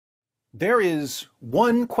There is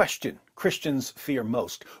one question Christians fear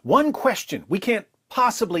most. One question we can't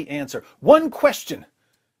possibly answer. One question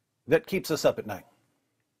that keeps us up at night.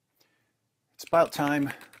 It's about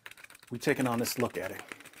time we take an honest look at it.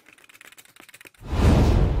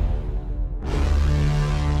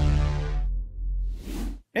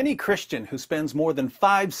 Any Christian who spends more than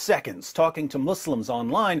 5 seconds talking to Muslims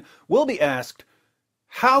online will be asked,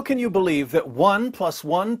 how can you believe that 1 +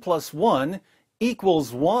 1 + 1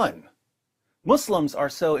 equals 1? Muslims are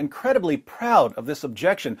so incredibly proud of this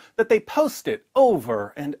objection that they post it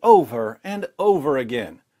over and over and over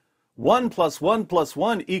again. 1 + 1 +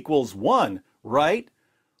 1 equals 1, right?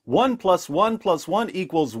 1 + 1 + 1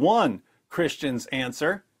 equals 1, Christians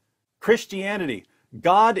answer. Christianity,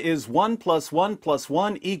 God is 1 + 1 +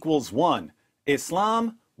 1 equals 1.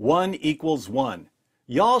 Islam, 1 equals 1.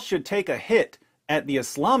 Y'all should take a hit at the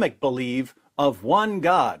Islamic belief of one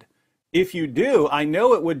God. If you do, I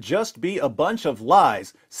know it would just be a bunch of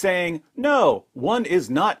lies saying, no, 1 is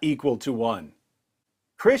not equal to 1.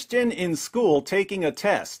 Christian in school taking a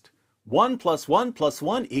test. 1 + 1 +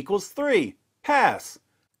 1 equals 3. Pass.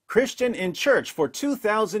 Christian in church for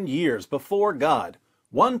 2,000 years before God.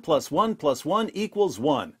 1 + 1 + 1 equals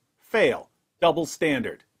 1. Fail. Double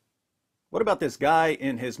standard. What about this guy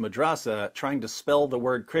in his madrasa trying to spell the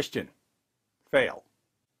word Christian? Fail.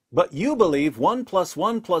 But you believe 1 +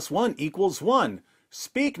 1 + 1 equals 1.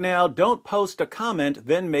 Speak now, don't post a comment,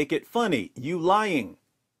 then make it funny. You lying.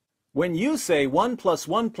 When you say 1 +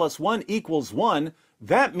 1 + 1 equals 1,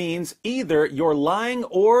 that means either you're lying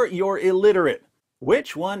or you're illiterate.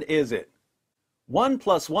 Which one is it? 1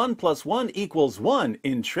 + 1 + 1 equals 1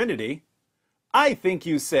 in Trinity. I think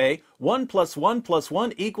you say 1 + 1 +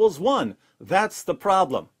 1 equals 1. That's the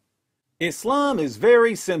problem. Islam is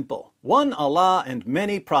very simple. One Allah and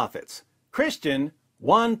many prophets. Christian,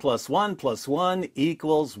 1 + 1 + 1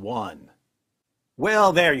 equals 1.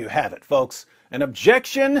 Well, there you have it, folks. An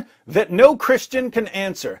objection that no Christian can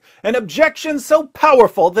answer. An objection so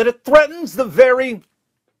powerful that it threatens the very...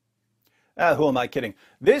 who am I kidding?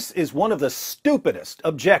 This is one of the stupidest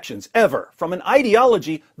objections ever from an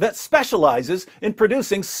ideology that specializes in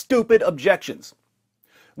producing stupid objections.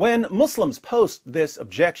 When Muslims post this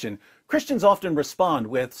objection, Christians often respond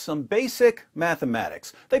with some basic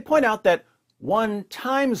mathematics. They point out that 1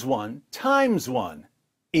 × 1 × 1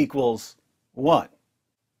 equals 1.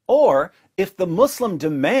 Or, if the Muslim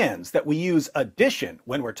demands that we use addition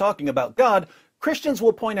when we're talking about God, Christians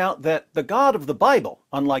will point out that the God of the Bible,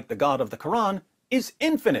 unlike the God of the Quran, is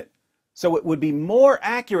infinite. So it would be more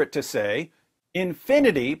accurate to say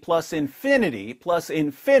infinity plus infinity plus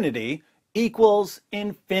infinity equals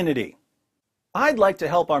infinity. I'd like to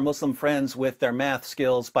help our Muslim friends with their math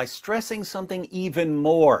skills by stressing something even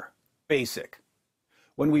more basic.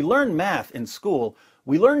 When we learn math in school,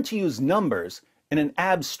 we learn to use numbers in an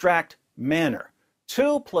abstract manner.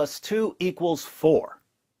 2 + 2 equals 4.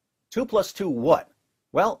 2 + 2 what?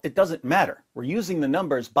 Well, it doesn't matter. We're using the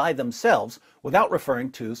numbers by themselves without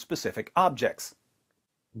referring to specific objects.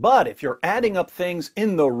 But if you're adding up things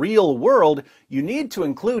in the real world, you need to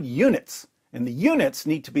include units. And the units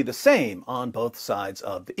need to be the same on both sides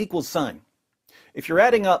of the equals sign. If you're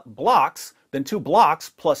adding up blocks, then 2 blocks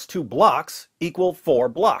plus 2 blocks equal 4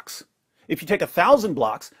 blocks. If you take 1,000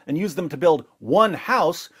 blocks and use them to build one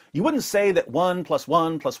house, you wouldn't say that 1 +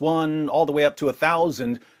 1 + 1 all the way up to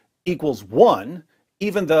 1,000 equals 1,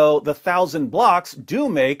 even though the 1,000 blocks do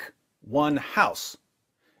make one house.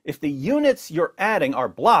 If the units you're adding are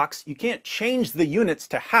blocks, you can't change the units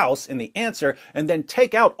to house in the answer and then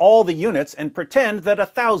take out all the units and pretend that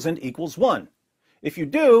 1,000 equals 1. If you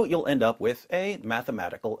do, you'll end up with a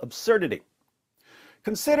mathematical absurdity.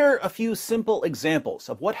 Consider a few simple examples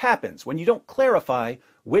of what happens when you don't clarify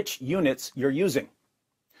which units you're using.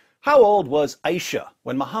 How old was Aisha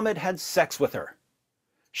when Muhammad had sex with her?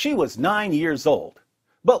 She was 9 years old.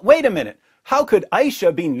 But wait a minute, how could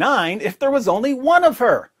Aisha be 9 if there was only one of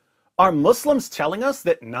her? Are Muslims telling us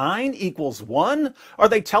that 9 equals 1? Are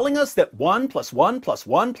they telling us that 1 + 1 +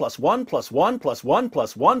 1 + 1 + 1 + 1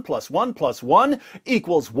 + 1 + 1 + 1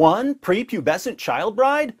 equals 1 prepubescent child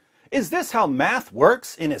bride? Is this how math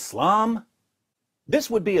works in Islam? This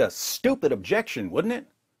would be a stupid objection, wouldn't it?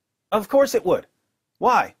 Of course it would.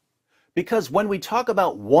 Why? Because when we talk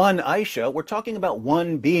about one Aisha, we're talking about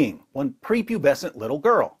one being, one prepubescent little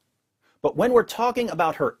girl. But when we're talking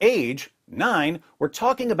about her age, 9, we're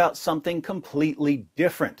talking about something completely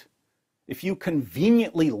different. If you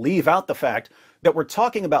conveniently leave out the fact that we're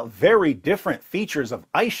talking about very different features of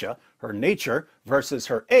Aisha, her nature versus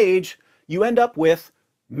her age, you end up with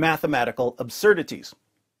mathematical absurdities.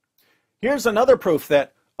 Here's another proof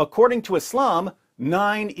that, according to Islam,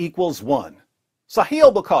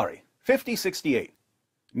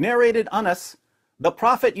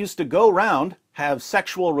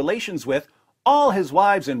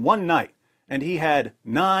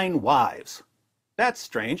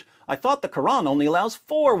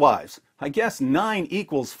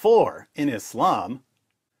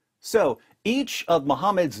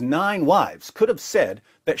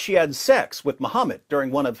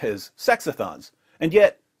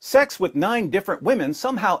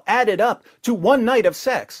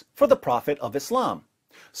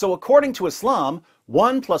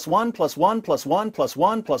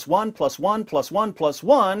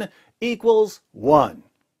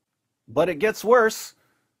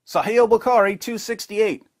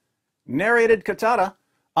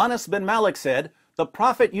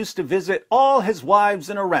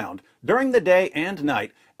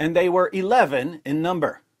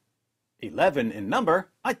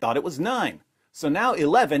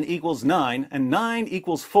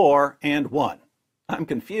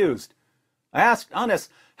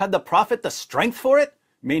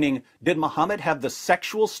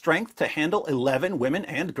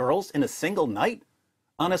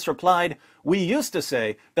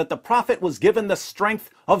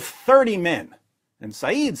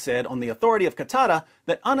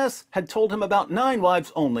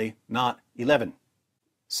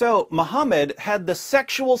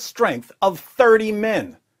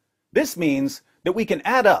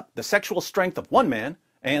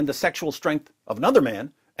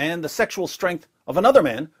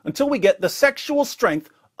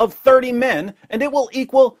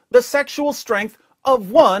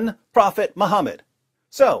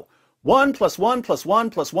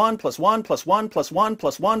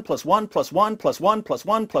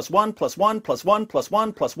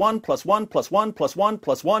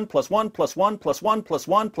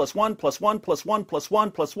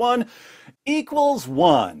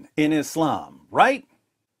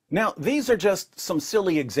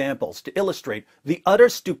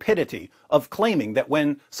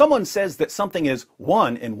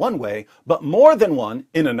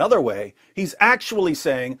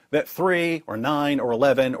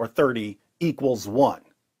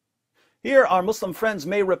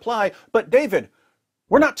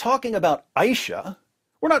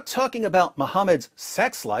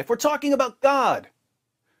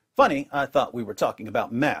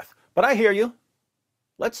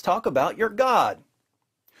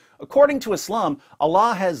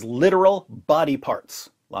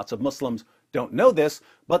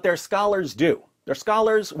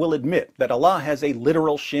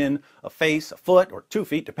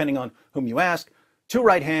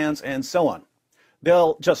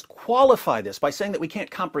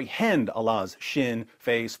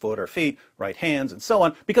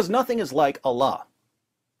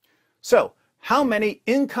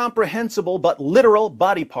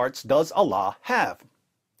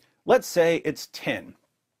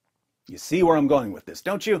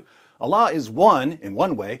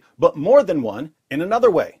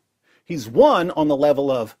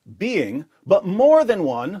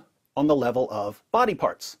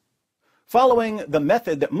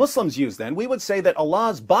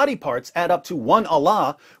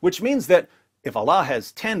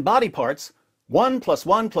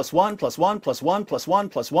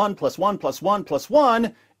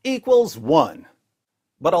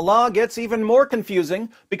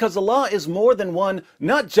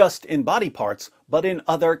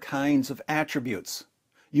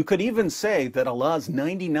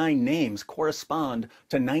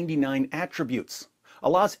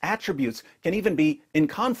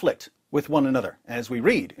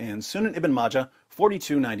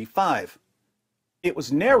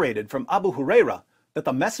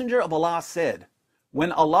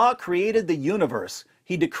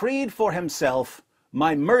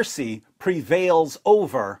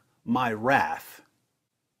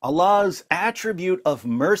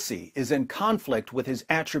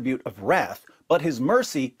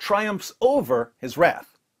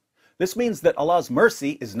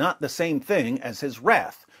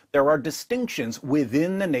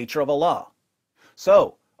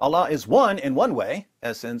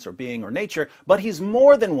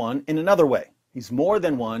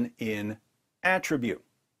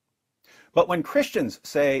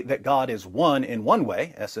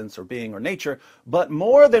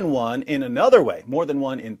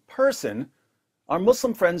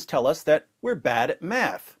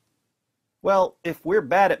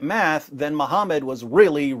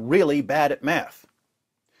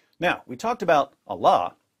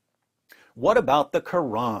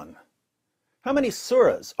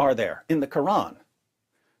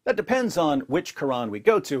 That depends on which Quran we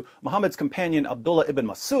go to. Muhammad's companion Abdullah ibn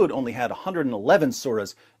Masud only had 111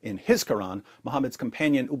 surahs in his Quran. Muhammad's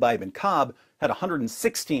companion Ubay ibn Ka'b had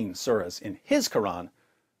 116 surahs in his Quran.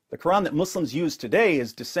 The Quran that Muslims use today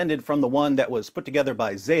is descended from the one that was put together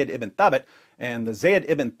by Zayd ibn Thabit, and the Zayd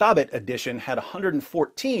ibn Thabit edition had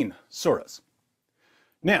 114 surahs.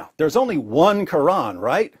 Now, there's only one Quran,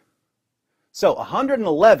 right? So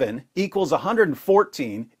 111 equals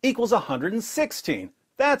 114 equals 116.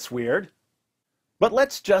 That's weird. But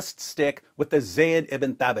let's just stick with the Zayd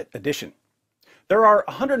ibn Thabit edition. There are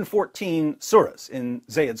 114 surahs in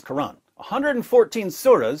Zayd's Quran. 114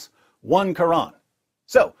 surahs, one Quran.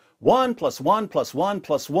 So 1 plus 1 plus 1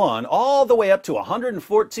 plus 1, all the way up to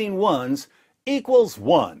 114 ones equals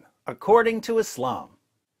 1, according to Islam.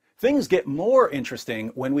 Things get more interesting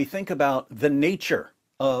when we think about the nature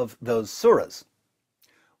of those surahs.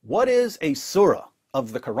 What is a surah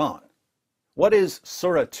of the Quran? What is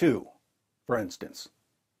Surah 2, for instance?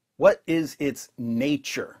 What is its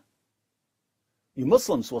nature? You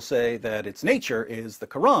Muslims will say that its nature is the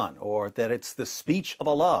Quran, or that it's the speech of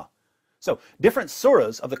Allah. So different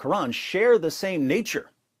surahs of the Quran share the same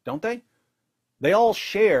nature, don't they? They all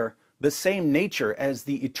share the same nature as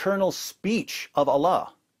the eternal speech of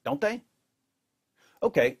Allah, don't they?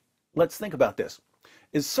 Okay, let's think about this.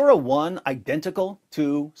 Is Surah 1 identical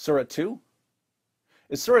to Surah 2?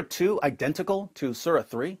 Is Surah 2 identical to Surah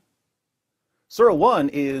 3? Surah 1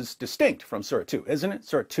 is distinct from Surah 2, isn't it?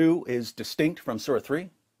 Surah 2 is distinct from Surah 3,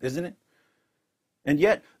 isn't it? And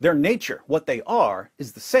yet, their nature, what they are,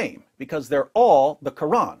 is the same, because they're all the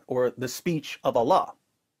Quran, or the speech of Allah.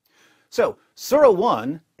 So, Surah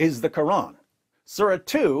 1 is the Quran. Surah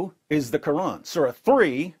 2 is the Quran. Surah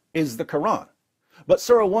 3 is the Quran. But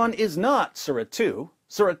Surah 1 is not Surah 2.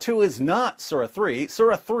 Surah 2 is not Surah 3.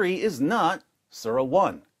 Surah 3 is not Surah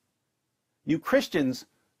 1. You Christians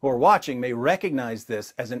who are watching may recognize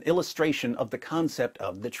this as an illustration of the concept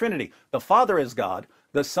of the Trinity. The Father is God,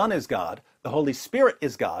 the Son is God, the Holy Spirit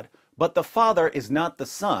is God, but the Father is not the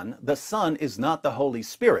Son is not the Holy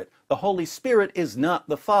Spirit is not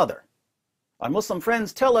the Father. Our Muslim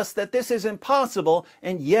friends tell us that this is impossible,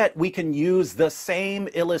 and yet we can use the same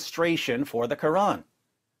illustration for the Quran.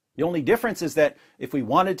 The only difference is that if we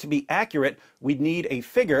wanted to be accurate, we'd need a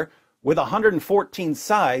figure with 114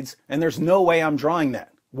 sides, and there's no way I'm drawing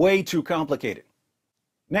that. Way too complicated.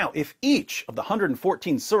 Now, if each of the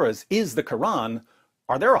 114 surahs is the Quran,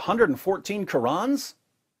 are there 114 Qurans?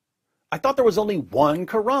 I thought there was only one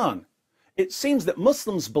Quran. It seems that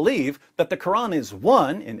Muslims believe that the Quran is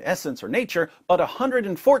one in essence or nature, but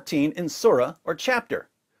 114 in surah or chapter.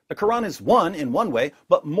 The Quran is one in one way,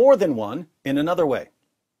 but more than one in another way.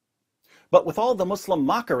 But with all the Muslim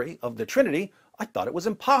mockery of the Trinity, I thought it was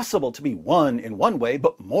impossible to be one in one way,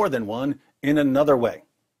 but more than one in another way.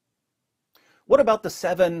 What about the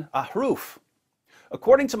 7 ahruf?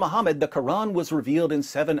 According to Muhammad, the Quran was revealed in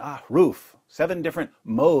 7 ahruf, 7 different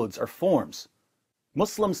modes or forms.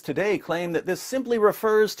 Muslims today claim that this simply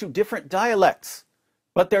refers to different dialects.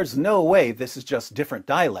 But there's no way this is just different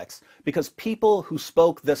dialects, because people who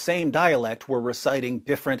spoke the same dialect were reciting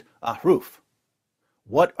different ahruf.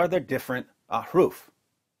 What are the different ahruf?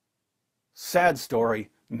 Sad story,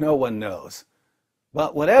 no one knows.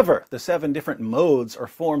 But whatever the 7 different modes or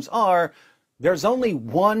forms are, there's only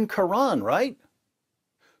one Quran, right?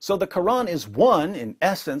 So the Quran is one in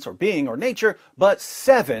essence or being or nature, but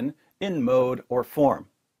 7 in mode or form.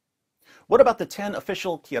 What about the 10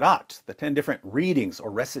 official qira'at, the 10 different readings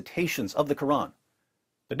or recitations of the Quran?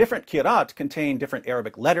 The different qira'at contain different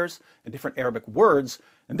Arabic letters and different Arabic words,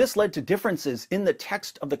 and this led to differences in the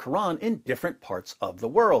text of the Quran in different parts of the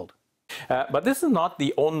world. But this is not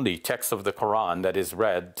the only text of the Quran that is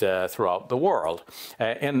read throughout the world.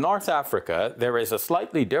 In North Africa, there is a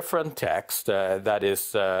slightly different text that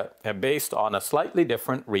is based on a slightly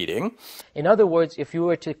different reading. In other words, if you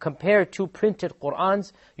were to compare 2 printed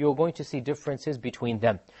Qur'ans, you're going to see differences between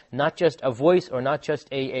them. Not just a voice or not just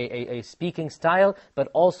a speaking style, but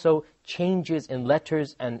also changes in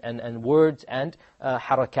letters and words and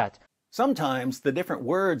harakat. Sometimes the different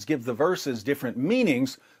words give the verses different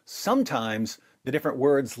meanings. Sometimes the different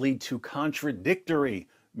words lead to contradictory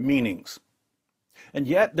meanings. And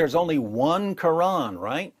yet there's only one Quran,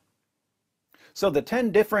 right? So the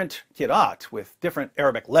 10 different qira'at with different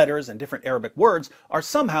Arabic letters and different Arabic words are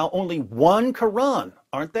somehow only one Quran,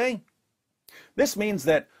 aren't they? This means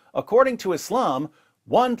that according to Islam,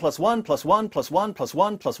 1 plus 1 plus 1 plus 1 plus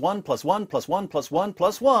 1 plus 1 plus 1 plus 1 plus 1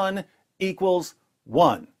 plus 1 equals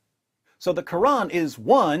 1. So the Quran is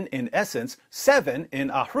 1 in essence, 7 in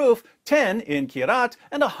ahruf, 10 in qira'at,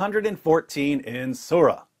 and 114 in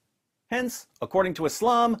surah. Hence, according to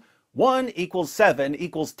Islam, 1 equals 7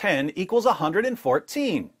 equals 10 equals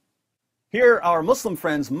 114. Here, our Muslim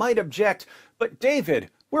friends might object, but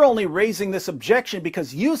David, we're only raising this objection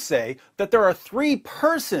because you say that there are 3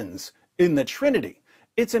 persons in the Trinity.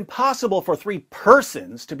 It's impossible for 3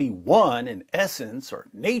 persons to be one in essence or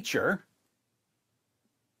nature.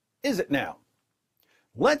 Is it now?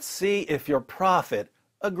 Let's see if your prophet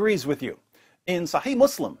agrees with you. In Sahih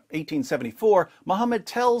Muslim, 1874, Muhammad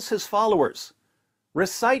tells his followers,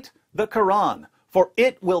 "Recite the Quran, for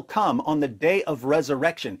it will come on the day of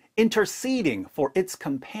resurrection, interceding for its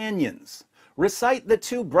companions. Recite the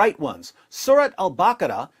 2 bright ones, Surat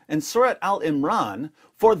al-Baqarah and Surat al-Imran,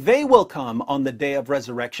 for they will come on the day of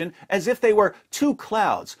resurrection as if they were 2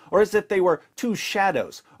 clouds, or as if they were 2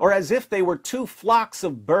 shadows, or as if they were 2 flocks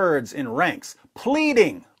of birds in ranks,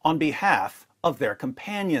 pleading on behalf of their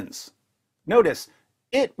companions." Notice,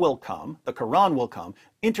 it will come, the Quran will come,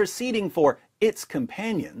 interceding for its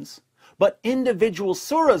companions, but individual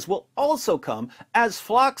surahs will also come as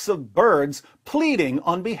flocks of birds pleading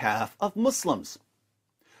on behalf of Muslims.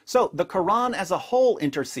 So the Quran as a whole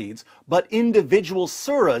intercedes, but individual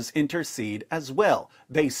surahs intercede as well.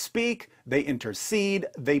 They speak, they intercede,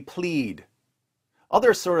 they plead.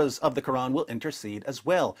 Other surahs of the Quran will intercede as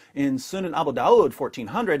well. In Sunan Abu Dawud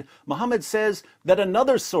 1400, Muhammad says that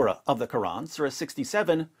another surah of the Quran, Surah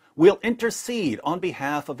 67, will intercede on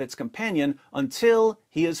behalf of its companion until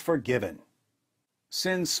he is forgiven.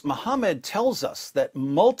 Since Muhammad tells us that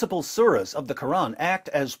multiple surahs of the Quran act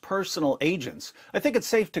as personal agents, I think it's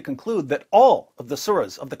safe to conclude that all of the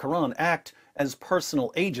surahs of the Quran act as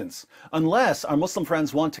personal agents, unless our Muslim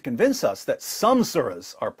friends want to convince us that some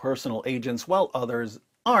surahs are personal agents while others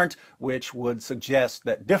aren't, which would suggest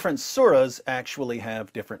that different surahs actually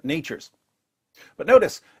have different natures. But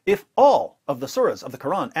notice, if all of the surahs of the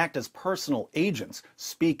Quran act as personal agents,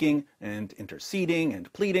 speaking and interceding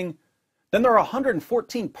and pleading, then there are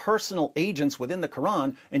 114 personal agents within the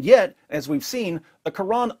Quran, and yet, as we've seen, the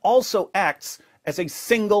Quran also acts as a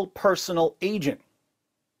single personal agent.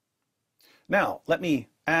 Now, let me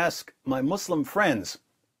ask my Muslim friends,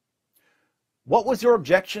 what was your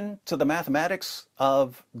objection to the mathematics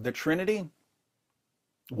of the Trinity?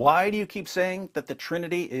 Why do you keep saying that the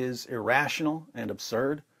Trinity is irrational and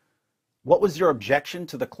absurd? What was your objection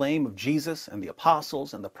to the claim of Jesus and the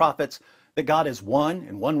apostles and the prophets that God is one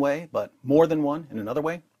in one way, but more than one in another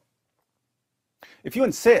way? If you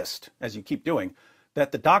insist, as you keep doing,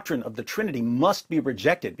 that the doctrine of the Trinity must be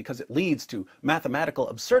rejected because it leads to mathematical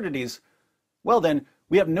absurdities, well then,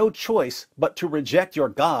 we have no choice but to reject your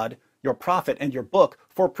God, your prophet, and your book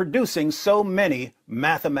for producing so many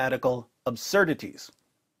mathematical absurdities.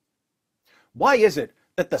 Why is it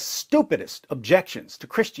that the stupidest objections to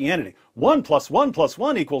Christianity, 1 + 1 +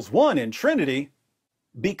 1 = 1 in Trinity,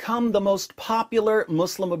 become the most popular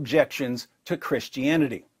Muslim objections to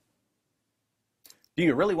Christianity? Do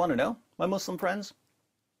you really want to know, my Muslim friends?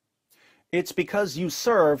 It's because you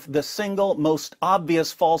serve the single most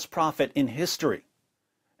obvious false prophet in history.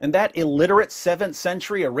 And that illiterate 7th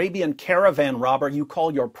century Arabian caravan robber you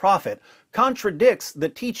call your prophet contradicts the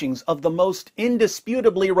teachings of the most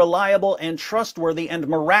indisputably reliable and trustworthy and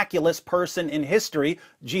miraculous person in history,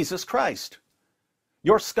 Jesus Christ.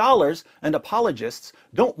 Your scholars and apologists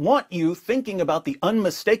don't want you thinking about the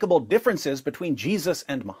unmistakable differences between Jesus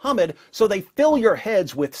and Muhammad, so they fill your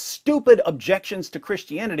heads with stupid objections to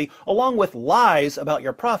Christianity along with lies about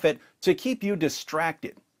your prophet to keep you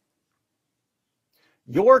distracted.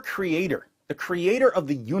 Your Creator, the Creator of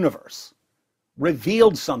the universe,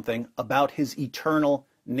 revealed something about his eternal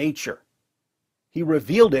nature. He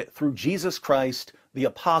revealed it through Jesus Christ, the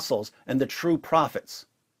apostles, and the true prophets.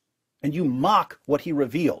 And you mock what he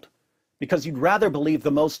revealed because you'd rather believe the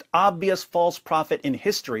most obvious false prophet in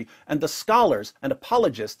history and the scholars and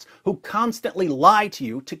apologists who constantly lie to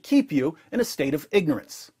you to keep you in a state of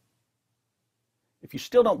ignorance. If you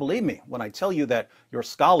still don't believe me when I tell you that your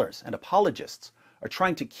scholars and apologists are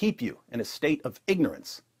trying to keep you in a state of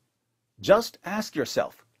ignorance, just ask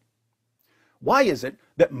yourself, why is it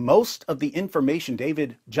that most of the information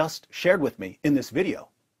David just shared with me in this video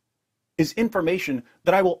is information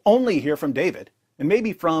that I will only hear from David and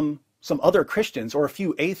maybe from some other Christians or a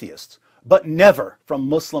few atheists, but never from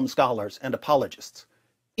Muslim scholars and apologists,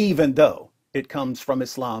 even though it comes from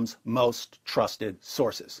Islam's most trusted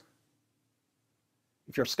sources?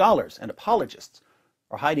 If your scholars and apologists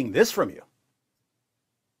are hiding this from you,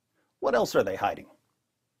 what else are they hiding?